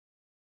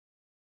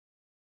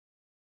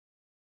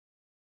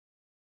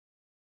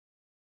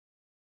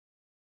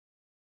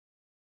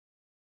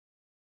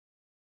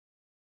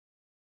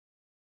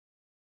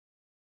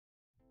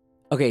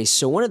Okay,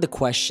 so one of the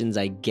questions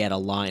I get a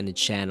lot in the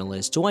channel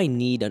is, do I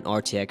need an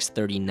RTX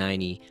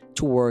 3090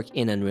 to work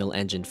in Unreal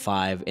Engine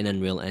 5 and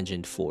Unreal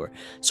Engine 4?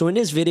 So in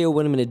this video,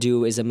 what I'm going to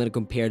do is I'm going to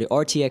compare the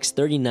RTX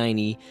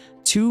 3090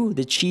 to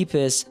the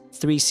cheapest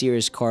 3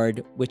 series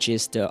card, which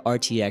is the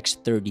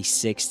RTX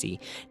 3060.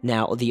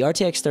 Now, the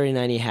RTX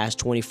 3090 has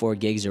 24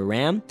 gigs of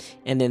RAM,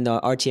 and then the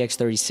RTX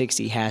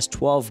 3060 has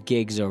 12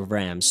 gigs of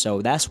RAM.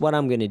 So that's what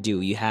I'm going to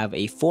do. You have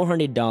a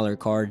 $400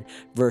 card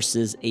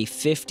versus a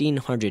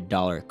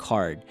 $1,500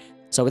 card.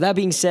 So with that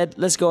being said,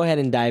 let's go ahead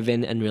and dive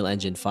in Unreal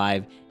Engine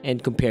 5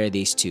 and compare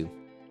these two.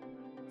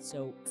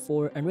 So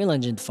for Unreal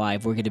Engine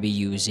 5, we're going to be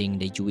using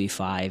the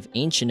UE5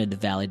 Ancient of the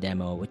Valley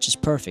demo, which is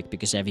perfect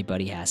because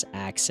everybody has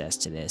access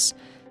to this.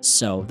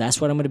 So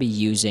that's what I'm going to be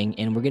using,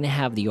 and we're going to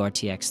have the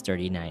RTX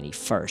 3090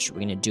 first. We're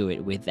going to do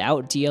it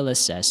without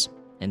DLSS,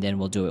 and then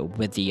we'll do it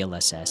with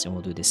DLSS, and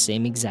we'll do the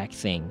same exact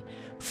thing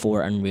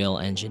for Unreal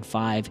Engine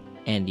 5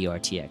 and the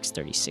RTX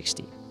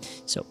 3060.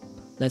 So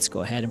let's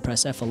go ahead and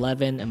press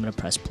F11. I'm going to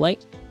press play.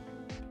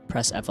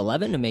 Press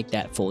F11 to make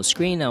that full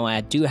screen. Now I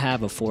do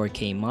have a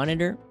 4K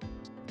monitor.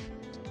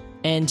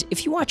 And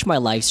if you watch my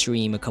live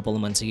stream a couple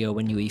of months ago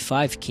when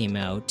UE5 came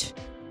out,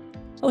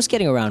 I was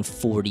getting around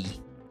 40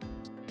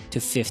 to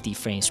 50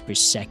 frames per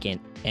second,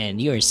 and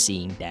you're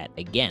seeing that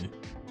again,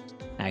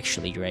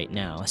 actually right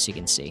now, as you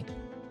can see.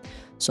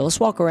 So let's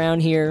walk around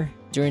here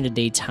during the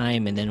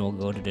daytime, and then we'll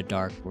go to the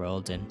dark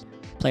world and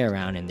play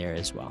around in there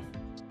as well.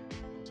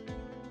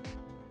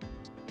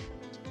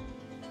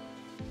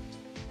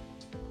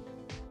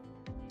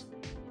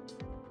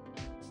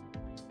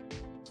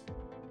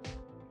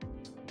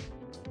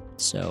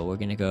 So we're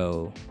gonna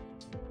go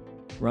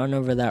run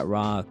over that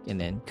rock and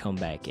then come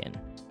back in.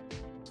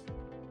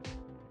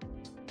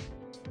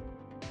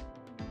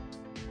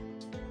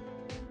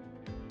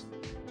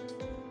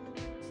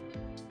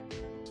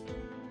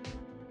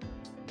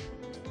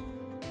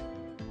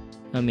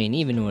 I mean,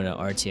 even with an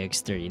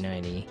RTX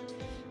 3090,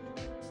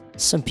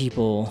 some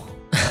people,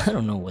 I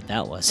don't know what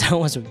that was. That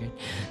was weird.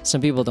 Some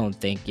people don't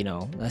think, you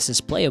know, this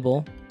is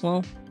playable.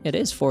 Well, it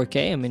is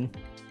 4K. I mean,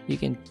 you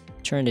can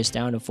turn this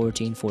down to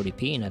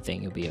 1440p and I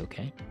think it'll be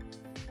okay.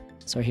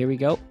 So here we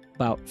go,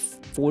 about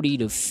 40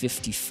 to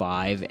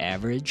 55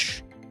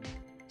 average.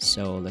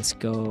 So let's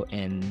go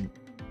and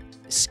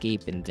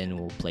escape, and then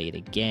we'll play it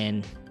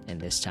again, and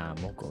this time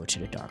we'll go to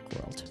the dark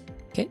world.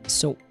 Okay,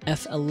 so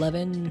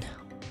F11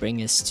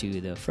 bring us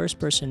to the third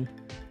person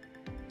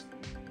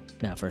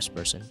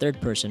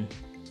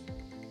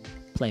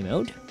play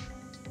mode,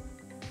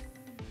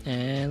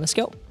 and let's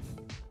go.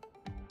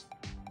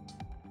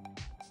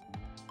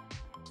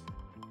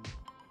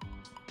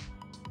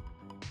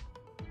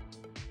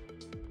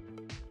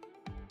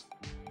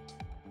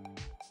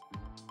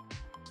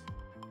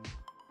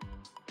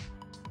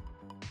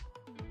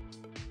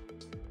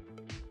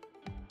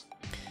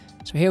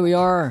 So here we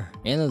are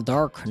in the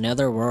dark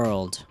nether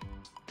world.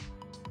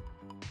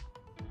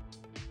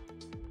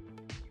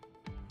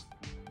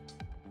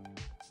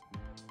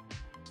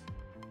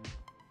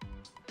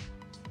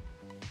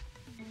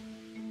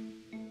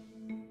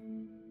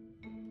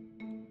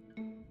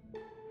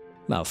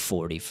 About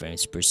 40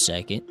 frames per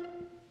second.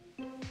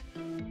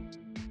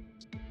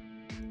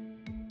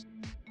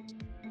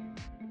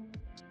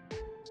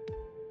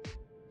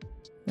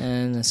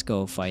 And let's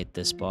go fight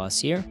this boss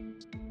here.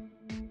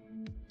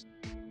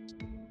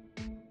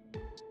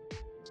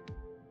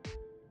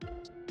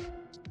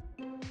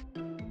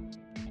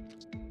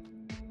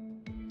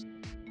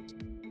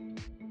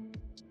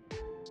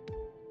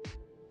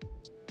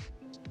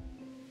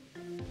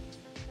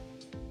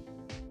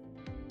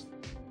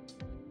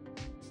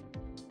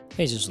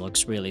 It just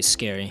looks really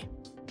scary.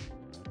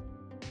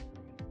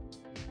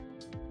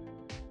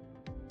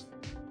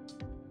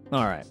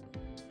 All right.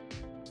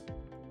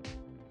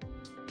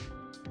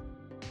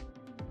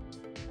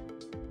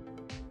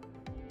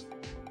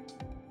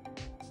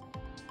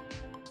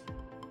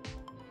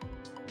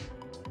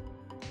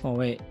 Oh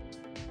wait.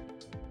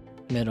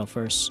 Middle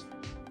first.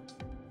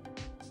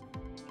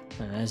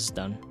 That's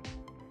done.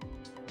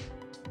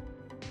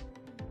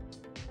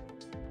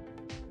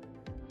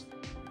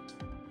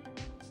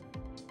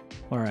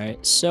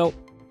 Alright, so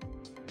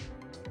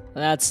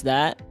that's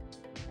that.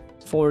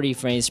 40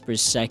 frames per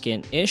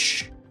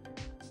second-ish.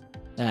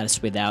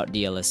 That's without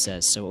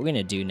DLSS. So what we're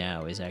gonna do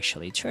now is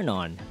actually turn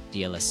on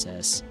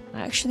DLSS.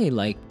 I actually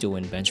like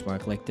doing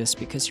benchmark like this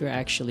because you're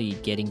actually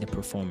getting the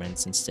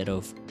performance instead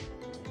of,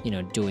 you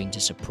know, doing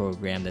just a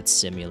program that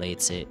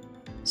simulates it.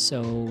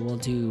 So we'll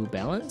do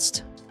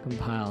balanced,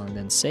 compile, and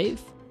then save.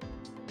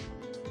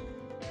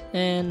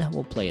 And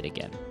we'll play it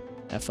again.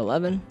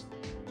 F11.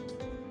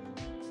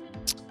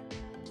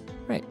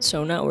 Right,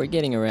 so now we're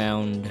getting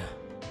around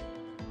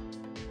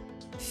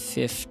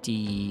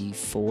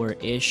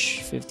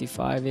 54-ish,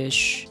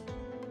 55-ish.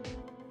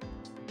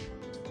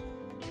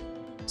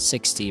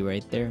 60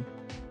 right there.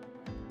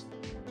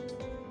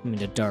 I mean,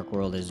 the dark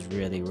world is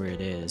really where it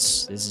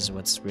is. This is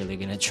what's really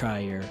gonna try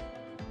your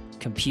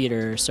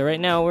computer. So right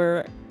now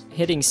we're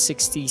hitting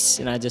 60s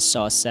and I just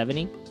saw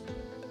 70.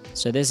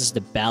 So this is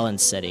the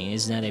balance setting.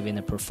 It's not even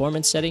a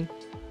performance setting.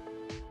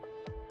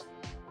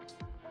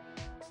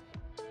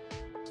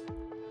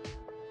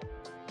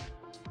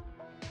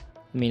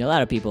 I mean, a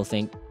lot of people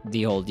think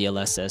the whole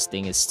DLSS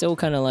thing is still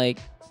kind of like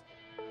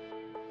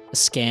a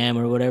scam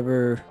or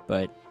whatever,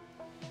 but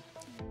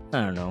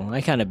I don't know.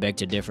 I kind of beg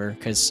to differ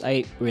because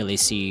I really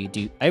see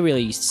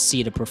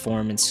the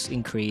performance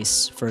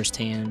increase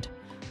firsthand.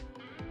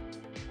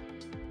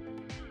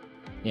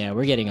 Yeah,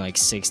 we're getting like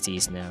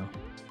 60s now.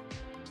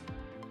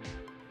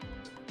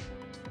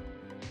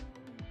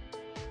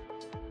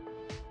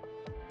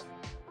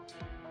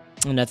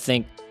 And I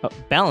think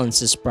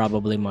balance is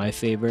probably my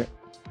favorite.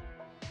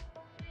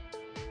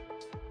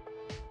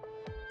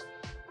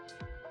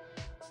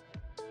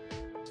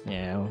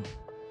 Yeah.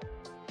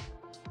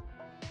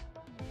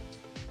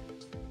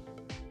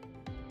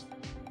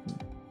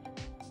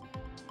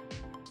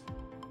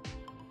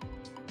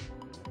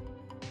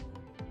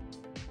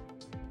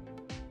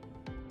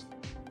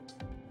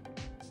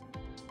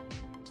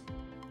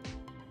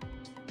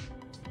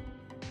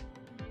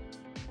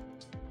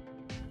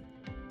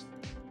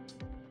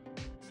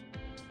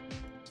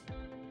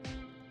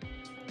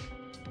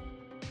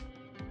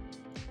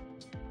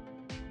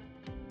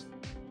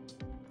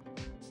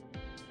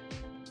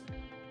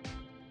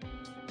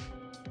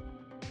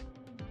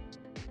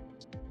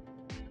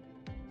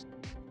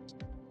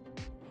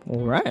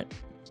 All right.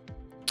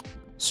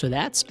 So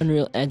that's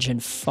Unreal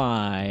Engine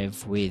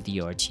 5 with the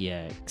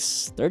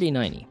RTX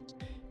 3090.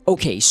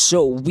 Okay,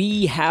 so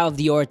we have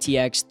the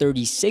RTX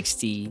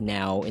 3060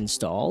 now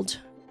installed.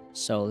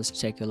 So let's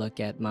take a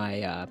look at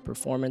my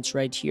performance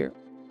right here.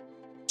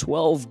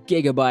 12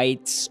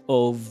 gigabytes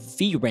of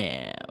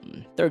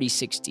VRAM,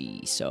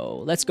 3060.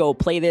 So let's go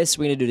play this.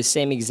 We're gonna do the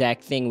same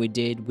exact thing we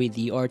did with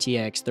the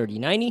RTX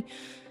 3090.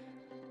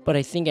 But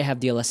I think I have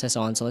DLSS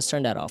on, so let's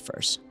turn that off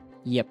first.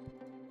 Yep.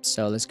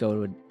 So let's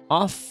go to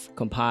off,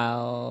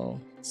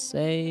 compile,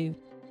 save.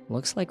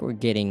 Looks like we're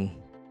getting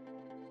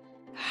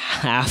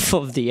half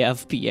of the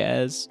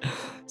FPS.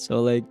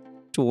 So like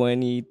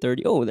 20,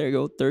 30. Oh, there you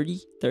go. 30,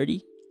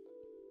 30.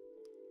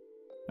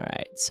 All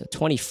right. So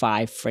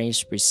 25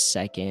 frames per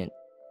second.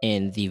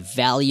 And the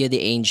Valley of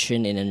the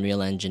Ancient in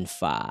Unreal Engine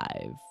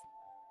 5.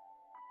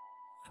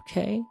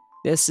 Okay.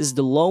 This is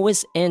the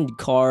lowest end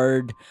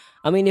card.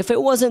 I mean, if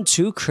it wasn't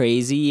too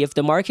crazy, if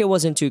the market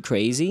wasn't too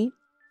crazy,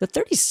 the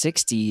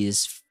 3060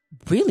 is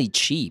really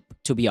cheap,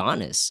 to be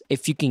honest,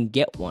 if you can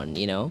get one,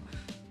 you know?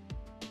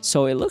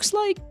 So it looks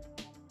like,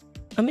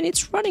 I mean,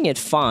 it's running it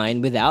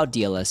fine without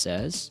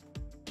DLSS.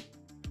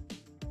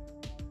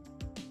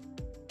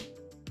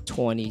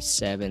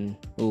 27.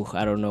 Ooh,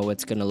 I don't know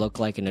what's gonna look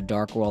like in a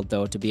dark world,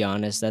 though, to be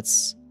honest.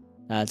 That's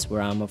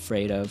where I'm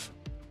afraid of.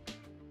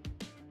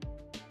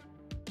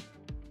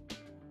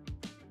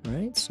 All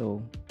right,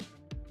 so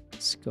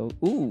let's go.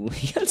 Ooh,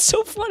 that's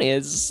so funny.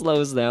 It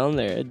slows down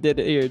there. It did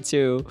it here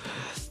too.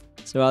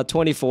 So about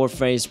 24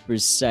 frames per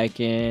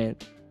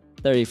second,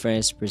 30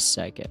 frames per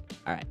second.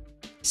 All right.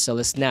 So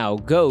let's now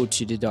go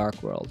to the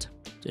dark world.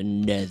 The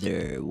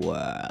nether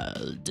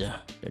world.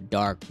 The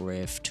dark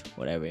rift,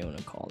 whatever you want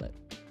to call it.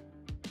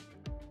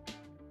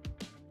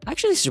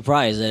 Actually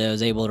surprised that I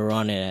was able to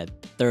run it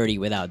at 30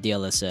 without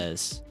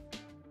DLSS.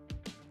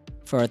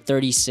 For a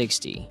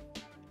 3060.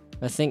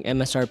 I think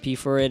MSRP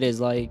for it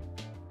is like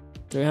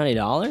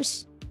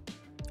 $300.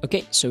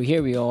 Okay, so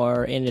here we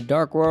are in the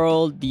dark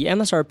world. The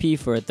MSRP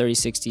for a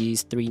 3060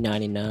 is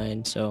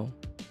 $399, so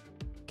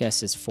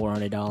guess it's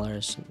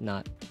 $400,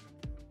 not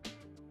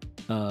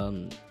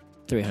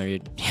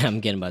 300. Yeah, I'm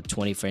getting about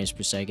 20 frames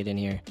per second in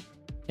here.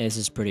 This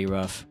is pretty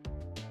rough.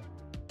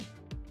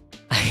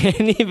 I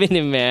can't even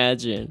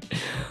imagine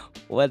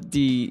what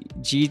the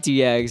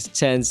GTX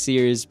 10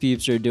 series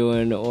peeps are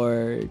doing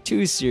or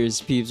 2 series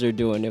peeps are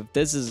doing if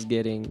this is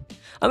getting...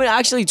 I mean,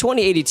 actually,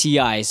 2080 Ti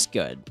is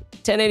good.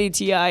 1080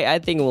 Ti, I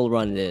think will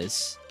run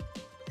this.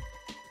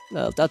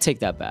 No, I'll take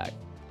that back.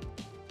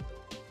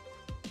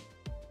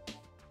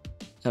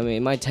 I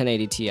mean, my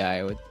 1080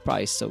 Ti would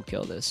probably still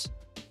kill this.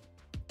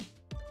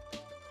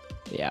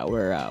 Yeah,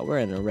 we're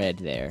in the red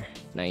there.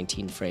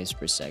 19 frames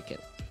per second.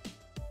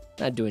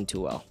 Not doing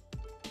too well.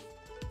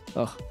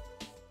 Oh.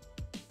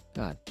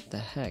 God, what the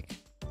heck?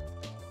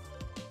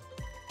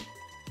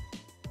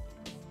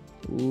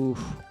 Ooh.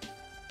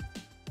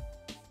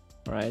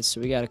 Alright,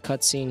 so we got a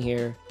cutscene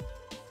here.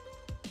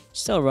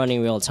 Still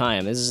running real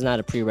time. This is not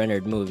a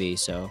pre-rendered movie,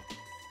 so...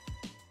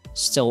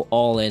 Still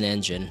all in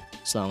engine,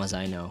 as long as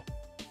I know.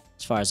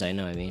 As far as I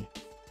know, I mean.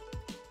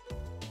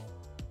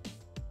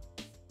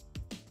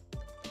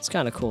 It's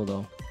kind of cool,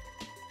 though.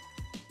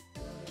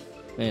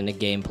 And the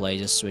gameplay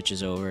just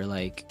switches over,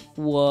 like...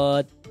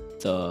 What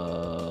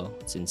the...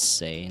 It's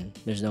insane.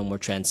 There's no more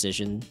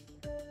transition.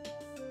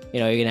 You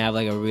know, you're gonna have,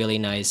 like, a really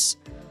nice...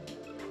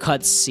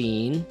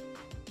 cutscene.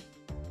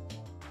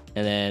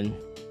 And then...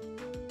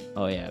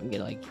 Oh, yeah, I'm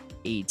getting, like,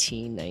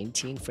 18,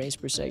 19 frames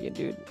per second,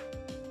 dude.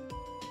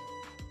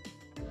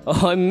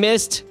 Oh, I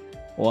missed.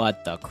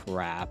 What the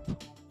crap?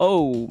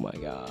 Oh my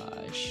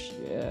gosh.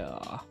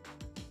 Yeah.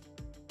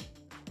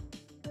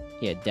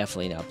 Yeah,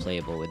 definitely not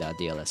playable without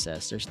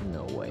DLSS. There's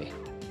no way.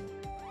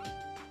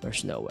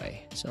 There's no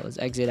way. So let's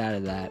exit out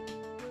of that.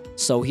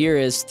 So here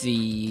is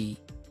the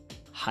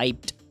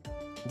hyped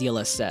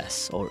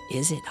DLSS. Or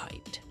is it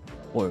hyped?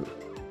 Or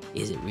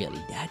is it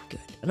really that good?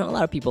 I know a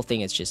lot of people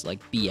think it's just like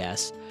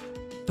BS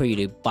for you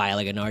to buy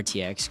like an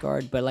RTX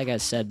card, but like I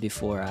said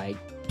before, I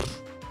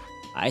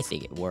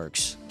think it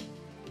works.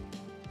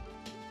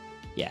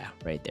 Yeah,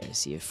 right there.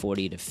 See it,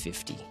 40 to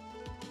 50.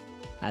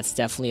 That's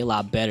definitely a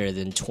lot better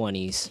than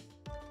 20s.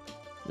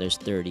 There's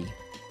 30.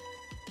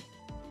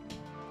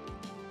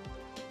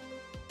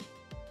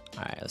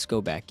 Alright, let's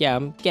go back. Yeah,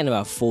 I'm getting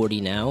about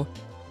 40 now.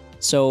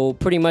 So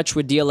pretty much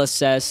with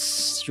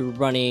DLSS, you're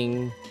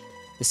running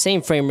the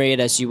same frame rate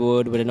as you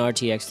would with an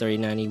RTX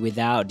 3090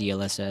 without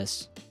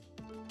DLSS.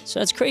 So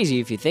that's crazy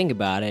if you think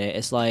about it.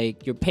 It's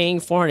like you're paying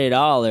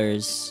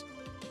 $400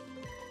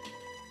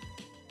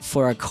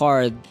 for a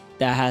card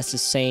that has the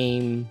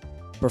same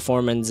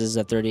performance as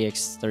a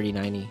 30X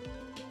 3090.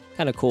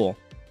 Kind of cool.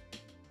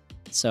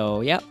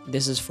 So yeah,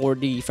 this is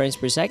 40 frames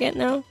per second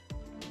now.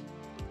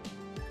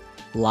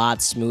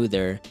 Lot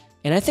smoother.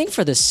 And I think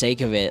for the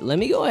sake of it, let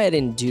me go ahead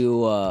and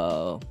do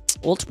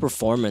ultra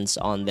performance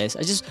on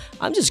this.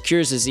 I'm just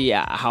curious to see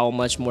how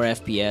much more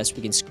FPS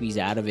we can squeeze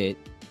out of it.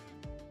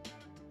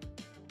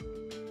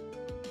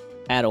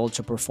 At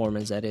ultra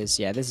performance, that is.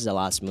 Yeah, this is a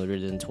lot smoother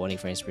than 20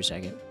 frames per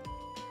second.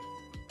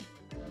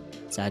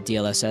 It's that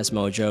DLSS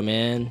mojo,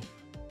 man.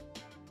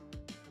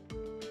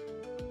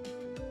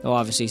 Oh,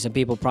 obviously, some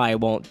people probably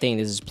won't think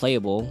this is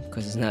playable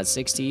because it's not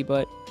 60,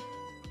 but,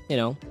 you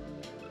know,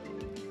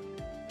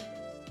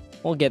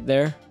 we'll get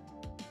there.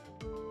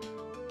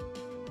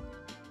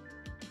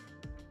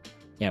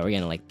 Yeah, we're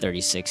getting like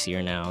 36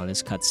 here now in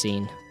this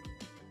cutscene.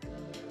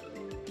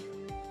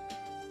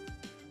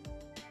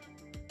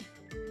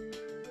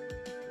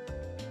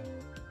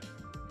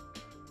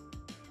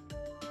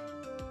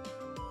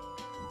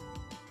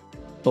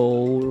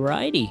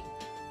 Alrighty,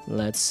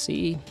 let's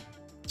see.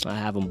 I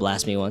have him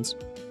blast me once.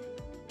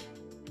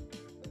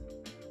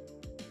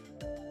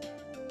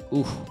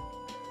 Ooh,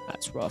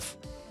 that's rough.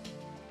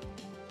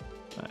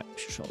 Alright,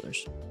 push your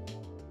shoulders.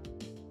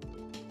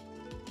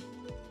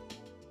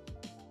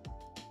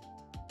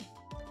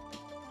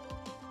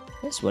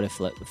 That's what it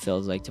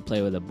feels like to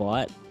play with a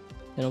bot.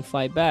 They don't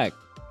fight back.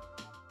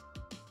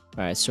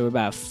 Alright, so we're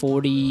about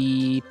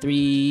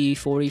 43,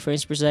 40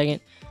 frames per second.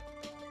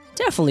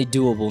 Definitely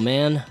doable,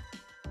 man.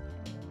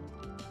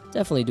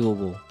 Definitely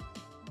doable.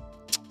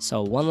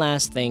 So one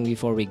last thing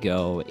before we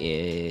go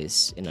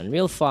is in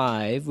Unreal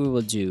 5, we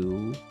will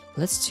do...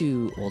 Let's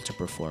do Ultra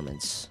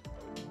Performance.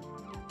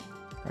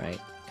 Alright,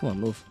 come on,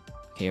 move.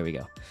 Okay, here we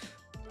go.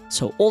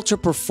 So Ultra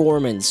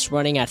Performance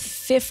running at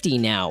 50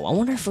 now. I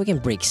wonder if we can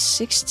break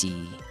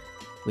 60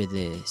 with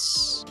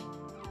this.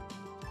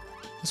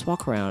 Let's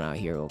walk around out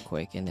here real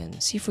quick and then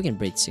see if we can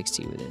break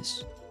 60 with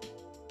this.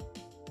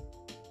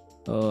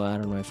 Oh, I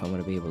don't know if I'm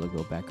gonna be able to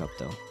go back up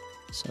though.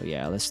 So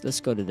yeah, let's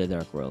go to the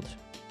Dark World.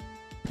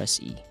 Press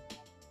E.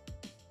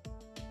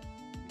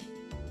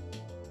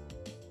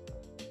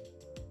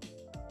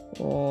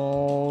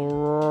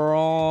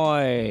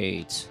 Alright.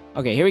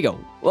 Okay, here we go.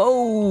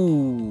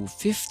 Whoa!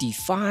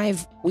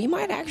 55. We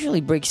might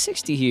actually break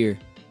 60 here.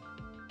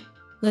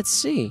 Let's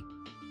see.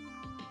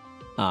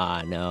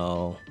 Ah,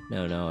 no.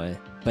 No.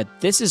 But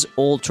this is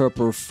Ultra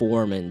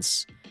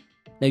Performance.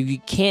 Now you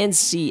can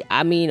see,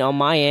 I mean, on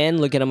my end,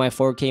 looking at my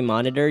 4K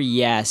monitor,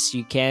 yes,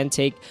 you can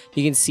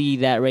see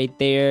that right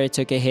there. It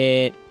took a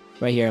hit.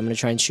 Right here, I'm gonna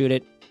try and shoot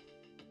it.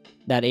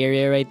 That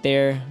area right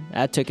there,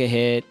 that took a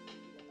hit.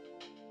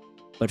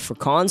 But for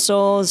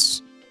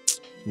consoles,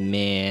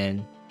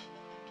 man,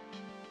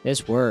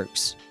 this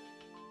works.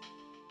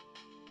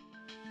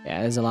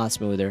 Yeah, it's a lot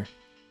smoother.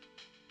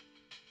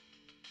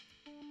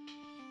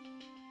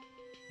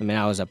 I mean,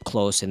 I was up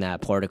close in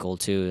that particle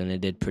too, and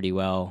it did pretty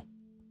well.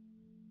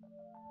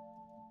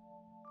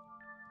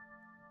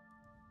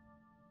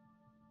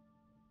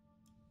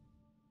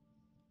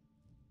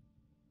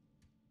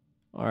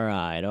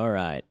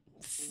 Alright.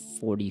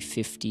 40,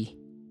 50,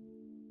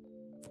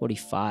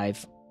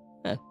 45.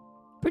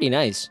 Pretty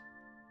nice.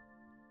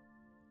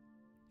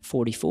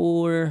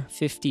 44,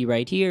 50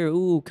 right here.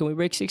 Ooh, can we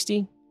break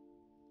 60?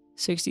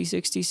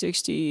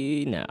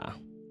 60. Nah.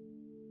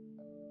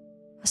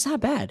 That's not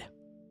bad.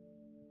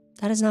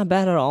 That is not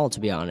bad at all, to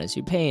be honest.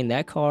 You're paying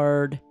that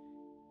card.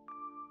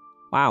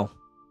 Wow.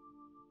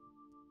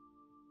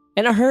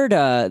 And I heard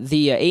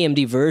the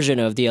AMD version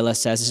of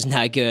DLSS is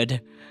not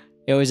good.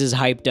 It was just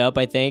hyped up,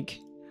 I think.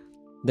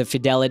 The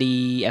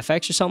Fidelity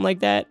FX or something like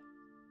that.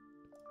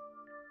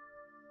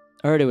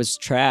 I heard it was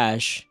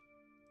trash.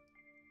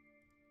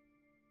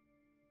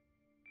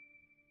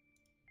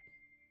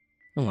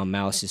 Oh, my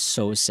mouse is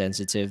so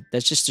sensitive.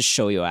 That's just to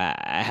show you I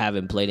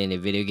haven't played any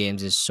video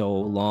games in so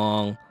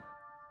long.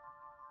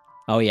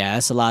 Oh yeah,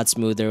 that's a lot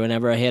smoother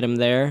whenever I hit him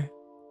there.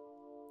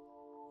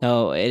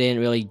 No, it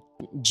didn't really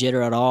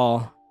jitter at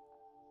all.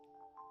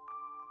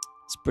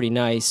 It's pretty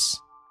nice.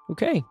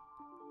 Okay.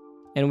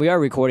 And we are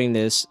recording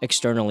this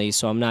externally,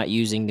 so I'm not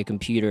using the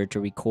computer to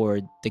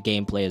record the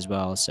gameplay as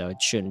well, so it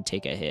shouldn't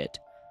take a hit.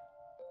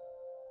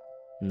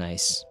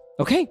 Nice.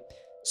 Okay,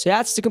 so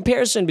that's the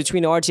comparison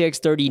between the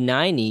RTX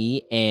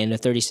 3090 and the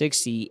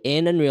 3060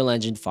 in Unreal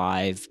Engine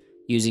 5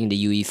 using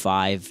the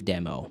UE5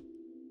 demo.